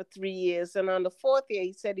YMCA for 3 years, and on the fourth year,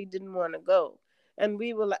 he said he didn't want to go, and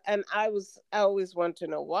I always want to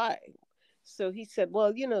know why. So he said,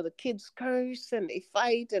 "Well, you know, the kids curse and they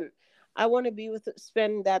fight, and I want to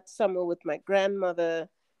spend that summer with my grandmother.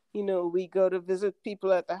 You know, we go to visit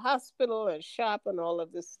people at the hospital and shop and all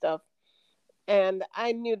of this stuff." And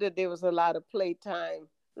I knew that there was a lot of playtime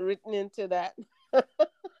written into that.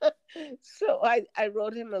 So I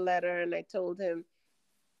wrote him a letter and I told him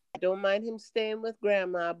I don't mind him staying with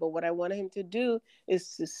grandma, but what I want him to do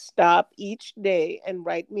is to stop each day and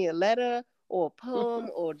write me a letter or a poem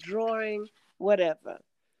or drawing, whatever.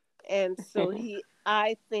 And so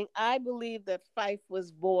I believe that Fife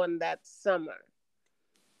was born that summer.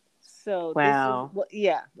 So this is Wow. what,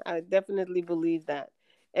 yeah, I definitely believe that.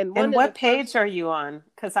 And one And of the what first, page are you on?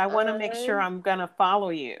 Because I want to make sure um, I'm going to follow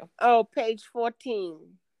you. oh, page 14.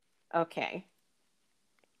 Okay.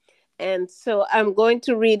 And so I'm going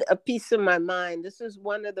to read A Piece of My Mind. This is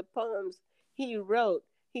one of the poems he wrote.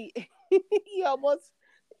 He he almost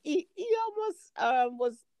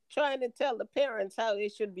was trying to tell the parents how they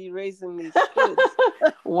should be raising these kids.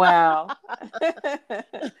 Wow.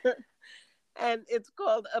 And it's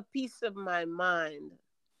called A Piece of My Mind.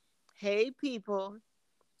 Hey people,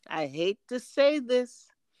 I hate to say this,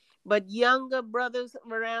 but younger brothers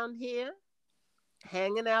around here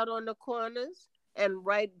hanging out on the corners and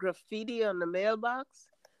write graffiti on the mailbox.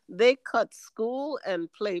 They cut school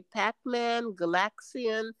and play Pac Man,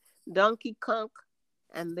 Galaxian, Donkey Kong,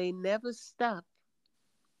 and they never stop.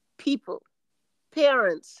 People,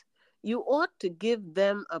 parents, you ought to give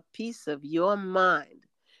them a piece of your mind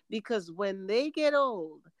because when they get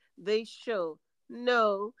old, they show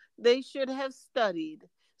no, they should have studied.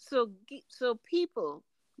 So people,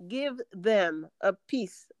 give them a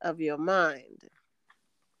piece of your mind.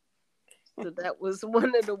 So that was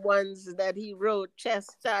one of the ones that he wrote,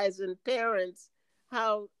 chastising parents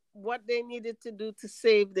how what they needed to do to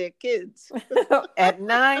save their kids. At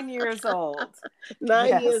 9 years old.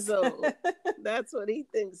 9 years Yes. old. That's what he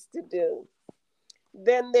thinks to do.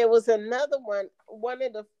 Then there was another one. One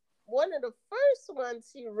of the first ones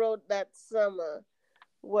he wrote that summer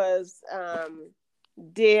was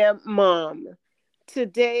Dear Mom,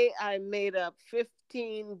 today I made up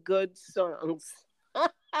 15 good songs.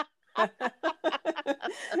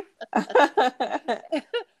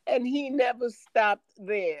 And he never stopped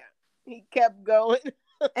there. He kept going.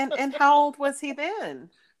 And how old was he then?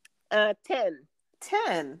 10. 10.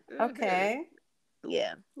 Mm-hmm. Okay.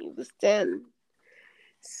 Yeah, he was 10.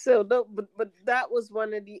 So, but that was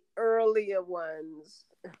one of the earlier ones.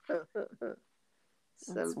 That's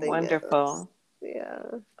Something else. wonderful. Yeah.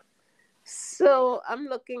 So I'm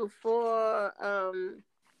looking for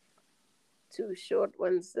two short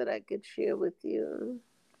ones that I could share with you.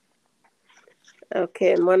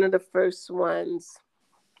 Okay, and one of the first ones.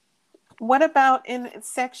 What about in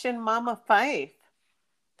section Mama Fife?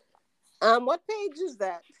 What page is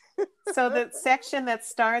that? So the section that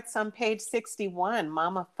starts on page 61,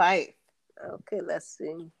 Mama Fife. Okay, let's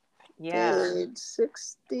see. Yeah. Page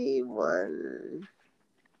 61.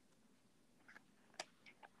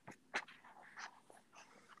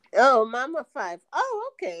 Oh, Mama Five.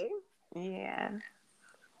 Oh, okay. Yeah.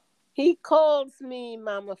 He calls me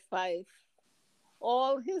Mama Fife.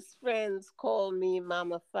 All his friends call me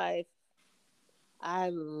Mama Fife. I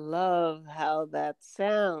love how that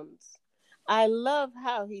sounds. I love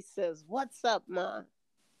how he says, "What's up, Ma?"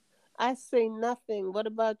 I say nothing. What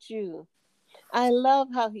about you? I love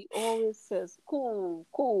how he always says, "Cool,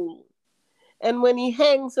 cool." And when he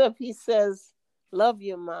hangs up, he says, "Love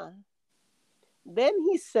you, Ma." Then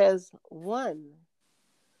he says, "One.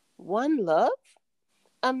 One love?"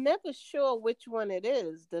 I'm never sure which one it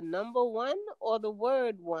is, the number one or the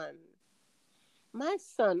word one. My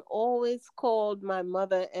son always called my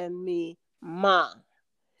mother and me Ma.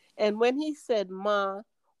 And when he said Ma,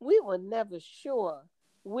 we were never sure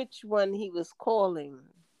which one he was calling.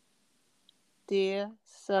 Dear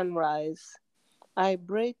sunrise, I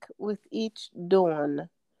break with each dawn,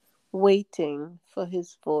 waiting for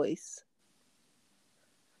his voice.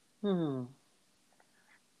 Hmm.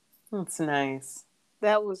 That's nice.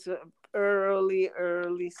 That was an early,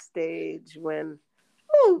 early stage when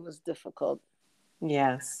oh, it was difficult.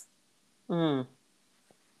 Yes. Mm.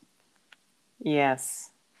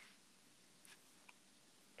 Yes.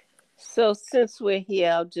 So since we're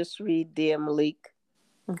here, I'll just read Dear Malik,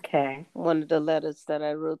 Okay. one of the letters that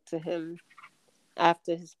I wrote to him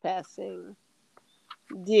after his passing.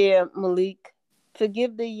 Dear Malik,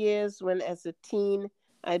 forgive the years when as a teen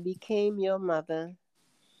I became your mother.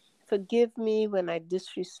 Forgive me when I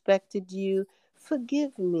disrespected you.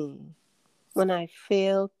 Forgive me when I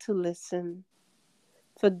failed to listen.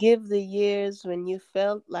 Forgive the years when you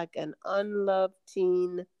felt like an unloved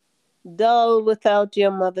teen, dull without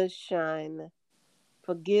your mother's shine.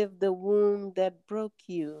 Forgive the wound that broke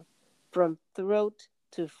you from throat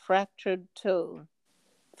to fractured toe.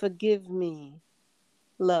 Forgive me,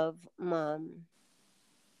 love, Mom.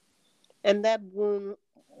 And that wound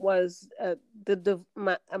was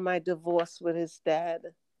my divorce with his dad.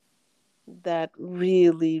 That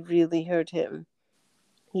really, really hurt him.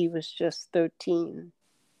 He was just 13.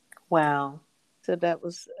 Wow. So that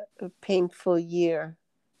was a painful year.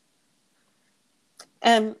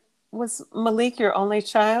 And was Malik your only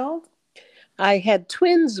child? I had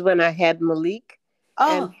twins when I had Malik,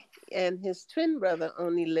 and Oh. and his twin brother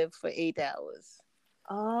only lived for 8 hours.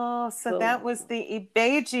 Oh, so So that was the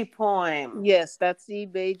Ibeji poem. yes, that's the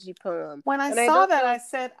Ibeji poem. When I And I saw don't that, know I if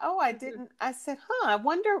said, "Oh, I mhm. didn't." I said, "Huh? I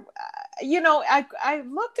wonder." I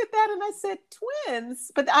looked at that and I said,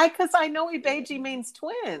 "Twins," but because I know Ibeji means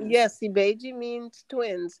twins. Yes, Ibeji means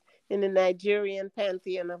twins in the Nigerian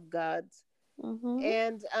pantheon of gods. Hmm.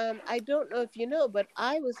 And I don't know if you know, but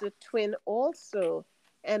I was a twin also,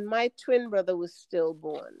 and my twin brother was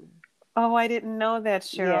stillborn. Oh, I didn't know that,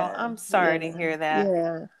 Cheryl. Yeah, I'm sorry to yeah, hear that.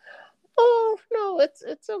 yeah. Oh no,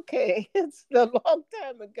 it's okay. It's a long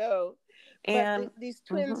time ago, but And these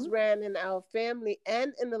twins hmm ran in our family,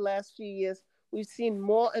 and in the last few years, we've seen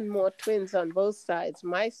more and more twins on both sides,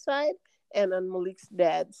 my side and on Malik's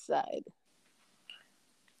dad's side.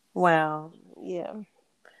 wow. Yeah.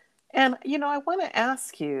 And I want to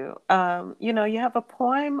ask you. You have a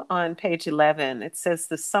poem on page 11. It says,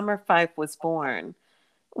 "The summer Fife was born."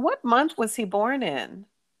 What month was he born in?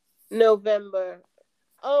 November.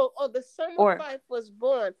 Oh, the summer Or Fife was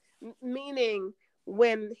born, meaning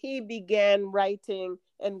when he began writing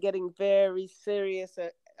and getting very serious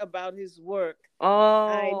about his work.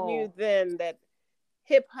 I knew oh, then that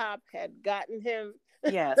hip hop had gotten him,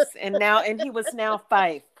 yes, and he was now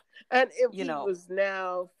Fife. and if You he know, was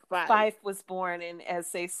now five. Fife was born, and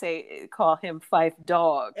as they say, call him Fife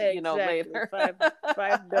Dog. Exactly. Later.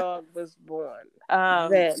 Five Dog was born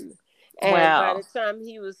um, then. And by wow, the time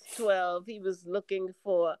he was 12, he was looking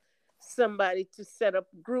for somebody to set up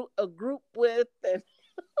a group with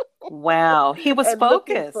wow. He was and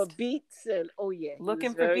looking for focused, beats, and oh yeah, he was looking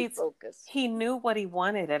for very beats. focused. He knew what he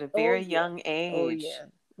wanted at a Oh very yeah. young Oh age. yeah.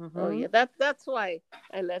 Oh Hmm. yeah. That's why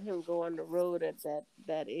I let him go on the road at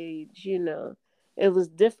that age. It was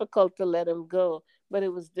difficult to let him go, but it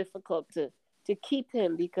was difficult to keep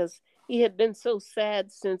him because he had been so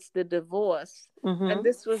sad since the divorce. And Hmm.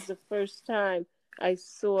 this was the first time I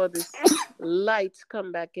saw this light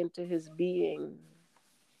come back into his being.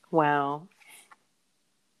 Wow.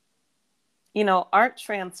 Art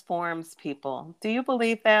transforms people. Do you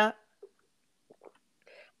believe that?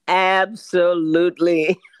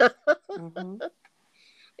 Absolutely. Hmm.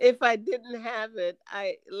 If I didn't have it,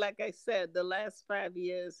 like I said, the last 5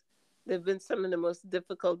 years, they've been some of the most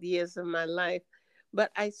difficult years of my life.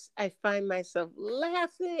 But I find myself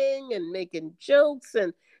laughing and making jokes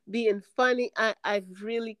and being funny. I've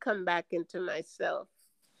really come back into myself.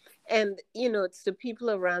 And, it's the people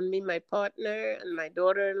around me, my partner and my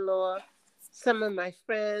daughter in law, some of my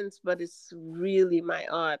friends, but it's really my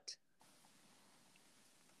art.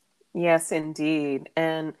 Yes, indeed.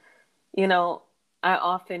 And, you know, I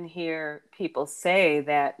often hear people say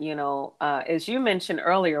that, as you mentioned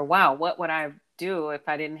earlier, wow, what would I do if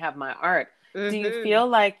I didn't have my art? Do you Mm-hmm. feel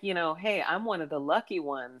like, hey, I'm one of the lucky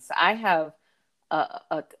ones. I have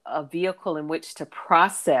a vehicle in which to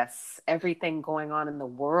process everything going on in the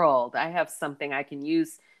world. I have something I can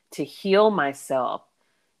use to heal myself.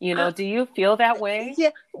 Do you feel that way? Yeah,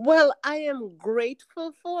 well, I am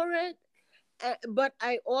grateful for it, but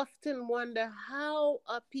I often wonder how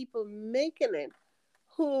are people making it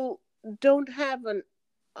who don't have an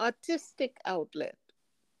artistic outlet.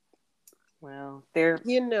 Well, there,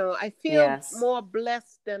 I feel yes. more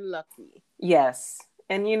blessed than lucky. Yes.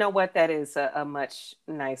 And you know what? That is a much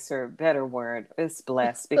nicer, better word. It's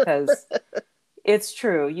blessed because it's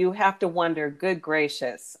true. You have to wonder, good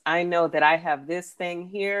gracious, I know that I have this thing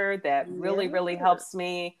here that really, really Yeah. helps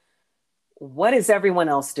me. What is everyone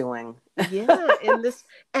else doing? Yeah,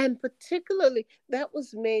 and particularly that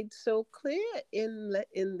was made so clear in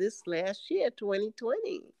this last year,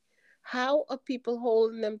 2020. How are people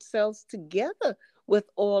holding themselves together with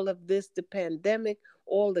all of this, the pandemic,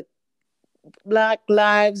 all the Black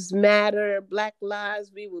Lives Matter, Black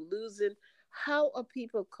lives we were losing? How are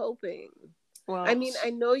people coping? I Well, mean, I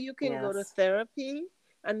know you can go to yes. therapy.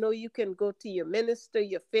 I know you can go to your minister,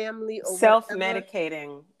 your family, or whatever.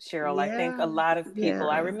 Self-medicating, Cheryl. I think a Yeah, lot of people,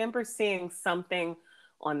 I yeah. remember seeing something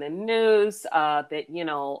on the news that,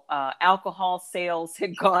 alcohol sales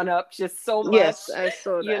had gone up just so Yes, much, I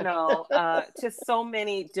saw that. just so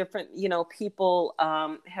many different, people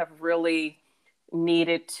have really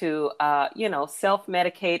needed to,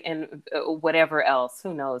 self-medicate and whatever else,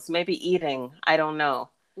 who knows, maybe eating, I don't know,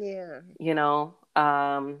 Yeah. you know,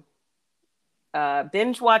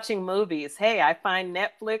 binge watching movies. Hey, I find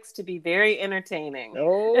Netflix to be very entertaining.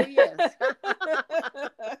 Oh, yes.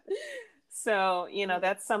 So,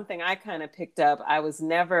 that's something I kind of picked up. I was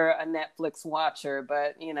never a Netflix watcher,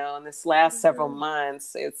 but, in this last several Mhm.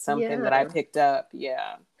 months, it's something that I Yeah. picked up.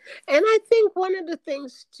 Yeah. And I think one of the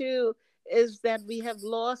things, too, is that we have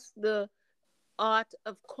lost the art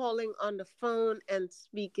of calling on the phone and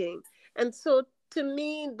speaking. And so to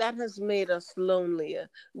me, that has made us lonelier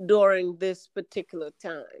during this particular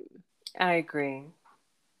time. I agree.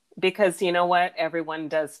 Because you know what? Everyone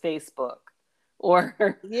does Facebook or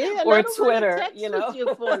Yeah, and I or don't want to Twitter, text with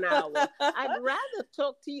you for an hour. I'd rather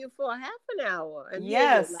talk to you for half an hour and hear your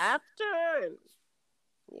Yes. laughter. And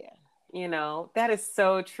yeah. That is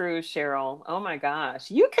so true, Cheryl. Oh my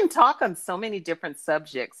gosh. You can talk on so many different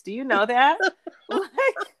subjects. Do you know that?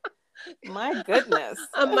 Like, my goodness.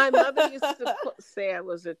 My mother used to say I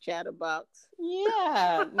was a chatterbox.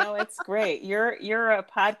 Yeah, no, it's great. You're a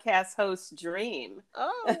podcast host dream.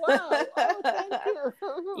 Oh, wow. Oh, thank you.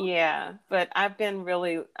 Yeah, but I've been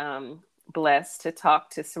really blessed to talk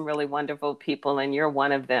to some really wonderful people, and you're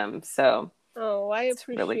one of them. So Oh, I it's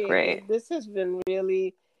really appreciate great. it. This has been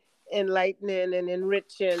really enlightening and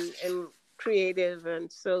enriching and creative. And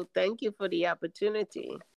so thank you for the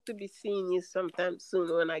opportunity to be seeing you sometime soon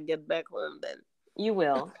when I get back home then. You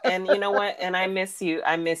will. And you know what? And I miss you.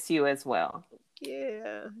 I miss you as well.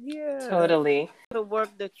 Yeah, yeah. Totally. The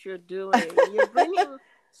work that you're doing, you're bringing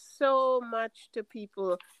so much to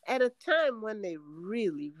people at a time when they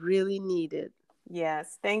really, really need it.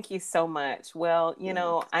 Yes, thank you so much. Well,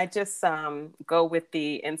 Yeah. I just go with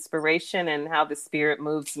the inspiration and how the spirit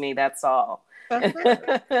moves me. That's all.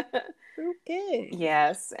 Uh-huh. Okay.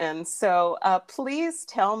 Yes, and so please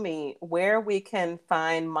tell me where we can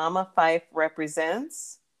find Mama Fife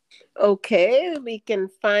Represents. Okay, we can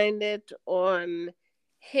find it on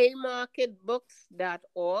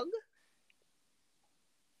haymarketbooks.org,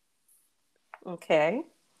 Okay,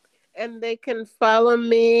 and they can follow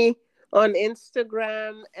me on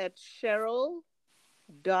Instagram at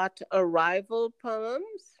Cheryl.arrivalpoems.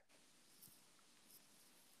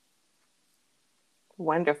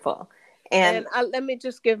 wonderful. And And let me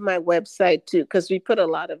just give my website too, because we put a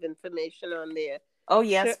lot of information on there. oh, Sher-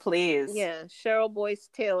 yes, please. yeah,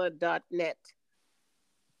 CherylBoyceTaylor.net.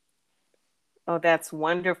 Oh, that's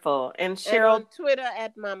wonderful. And And Cheryl, on Twitter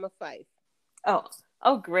at Mama Fife. oh,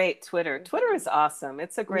 oh, great, Twitter. Twitter is awesome.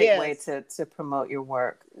 It's a great way Yes. to promote your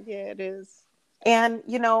work. Yeah, it is. And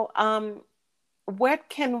what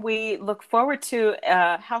can we look forward to?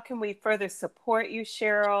 How can we further support you,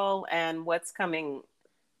 Cheryl? And what's coming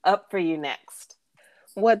up for you next?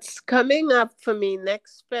 What's coming up for me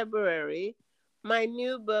next February, my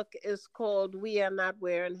new book is called We Are Not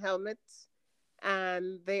Wearing Helmets.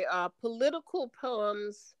 And they are political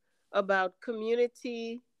poems about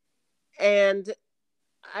community. And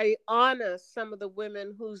I honor some of the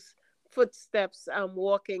women whose footsteps I'm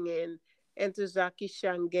walking in, Ntozake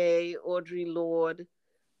Shange, Audre Lorde,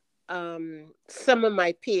 some of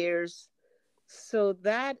my peers. So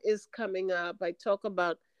that is coming up. I talk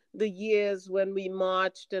about the years when we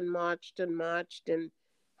marched and marched and marched and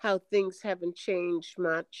how things haven't changed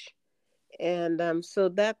much. And so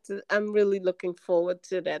that's, I'm really looking forward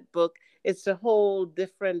to that book. It's a whole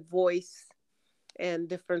different voice and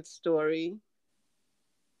different story.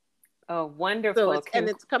 Oh, wonderful. So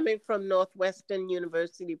it's coming from Northwestern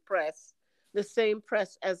University Press, the same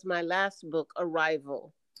press as my last book,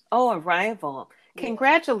 Arrival. Oh, Arrival. Yeah.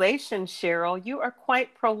 Congratulations, Cheryl. You are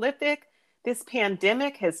quite prolific. This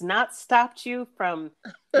pandemic has not stopped you from,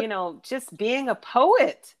 just being a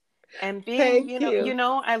poet and being,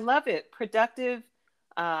 I love it. Productive,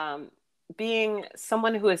 being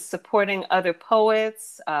someone who is supporting other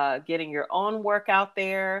poets, getting your own work out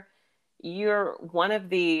there. You're one of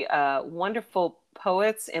the wonderful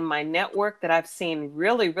poets in my network that I've seen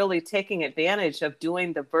really, really taking advantage of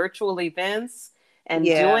doing the virtual events and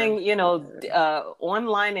doing,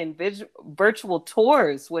 online and virtual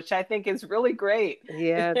tours, which I think is really great.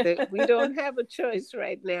 Yeah, we don't have a choice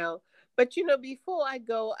right now. But, before I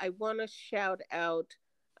go, I want to shout out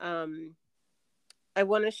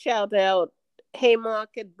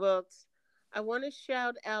Haymarket Books. I want to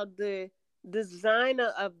shout out the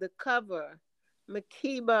designer of the cover,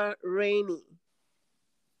 Makiba Rainey.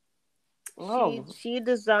 Oh. She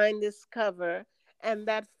designed this cover, and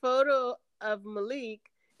that photo of Malik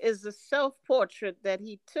is a self-portrait that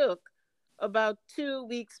he took about 2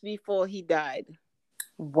 weeks before he died.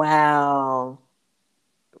 Wow.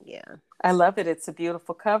 Yeah. I love it. It's a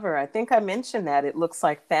beautiful cover. I think I mentioned that. It looks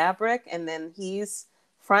like fabric, and then he's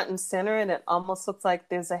front and center, and it almost looks like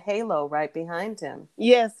there's a halo right behind him.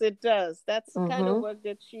 Yes, it does. That's the kind of work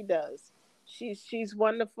that she does. She's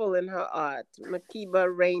wonderful in her art. Makiba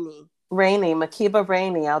Rainey. Makiba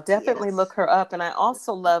Rainey. I'll definitely look her up. And I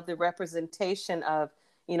also love the representation of,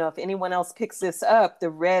 if anyone else picks this up, the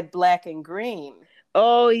red, black, and green.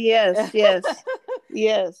 Oh, yes. Yes.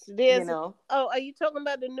 There's, Oh, are you talking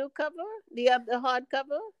about the new cover? The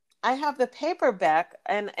hardcover? I have the paperback,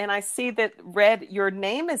 and I see that red, your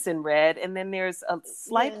name is in red, and then there's a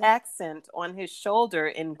slight accent on his shoulder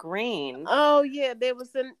in green. Oh, yeah. There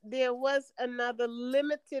was another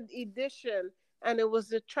limited edition, and it was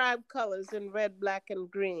the tribe colors in red, black,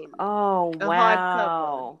 and green. Oh,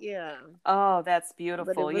 wow. Hardcover. Yeah. Oh, that's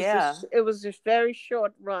beautiful. It was a very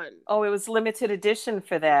short run. Oh, it was limited edition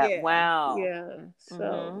for that. Yeah. Wow. Yeah.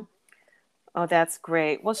 So. Oh, that's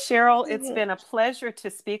great. Well, Cheryl, it's been a pleasure to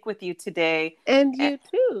speak with you today. And you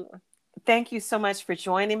too. Thank you so much for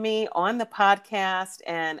joining me on the podcast.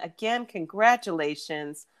 And again,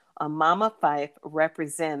 congratulations on Mama Fife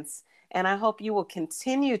Represents. And I hope you will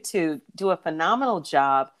continue to do a phenomenal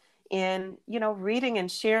job in, reading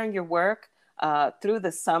and sharing your work through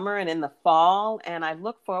the summer and in the fall. And I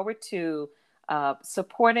look forward to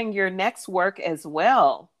supporting your next work as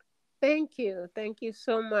well. Thank you. Thank you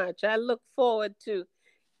so much. I look forward to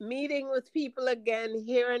meeting with people again,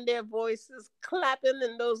 hearing their voices, clapping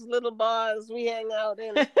in those little bars we hang out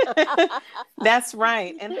in. That's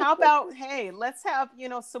right. And how about, hey, let's have,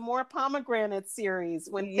 some more pomegranate series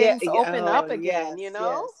when things open up again,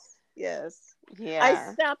 Yes. Yeah.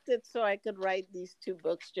 I stopped it so I could write these 2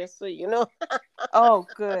 books, just so you know. Oh,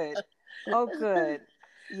 good.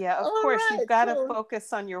 Yeah, of course. Right, you've got to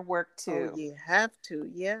focus on your work too. Oh, you have to.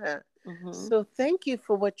 Yeah. So thank you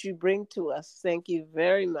for what you bring to us. Thank you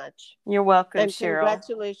very much. You're welcome, and Cheryl.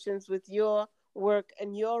 Congratulations with your work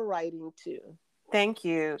and your writing too. Thank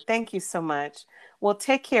you. Thank you so much. Well,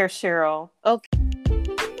 take care, Cheryl. Okay.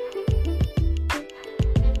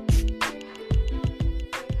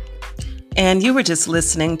 And you were just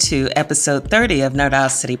listening to episode 30 of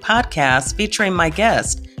Nerdocity Podcast featuring my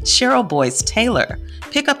guest, Cheryl Boyce Taylor.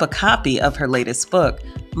 Pick up a copy of her latest book,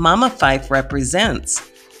 Mama Fife Represents.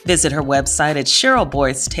 Visit her website at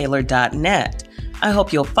CherylBoyceTaylor.net. I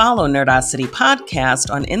hope you'll follow Nerdocity Podcast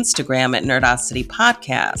on Instagram at Nerdocity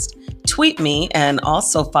Podcast. Tweet me and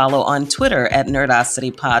also follow on Twitter at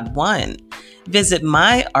NerdocityPod1. Visit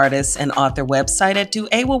my artist and author website at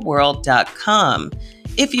duewaworld.com.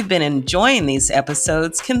 If you've been enjoying these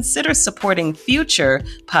episodes, consider supporting future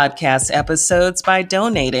podcast episodes by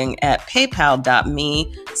donating at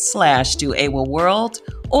paypal.me/duewaworld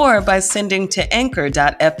or by sending to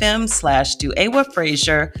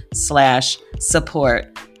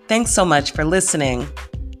anchor.fm/duewafrazier/support. Thanks so much for listening.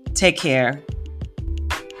 Take care.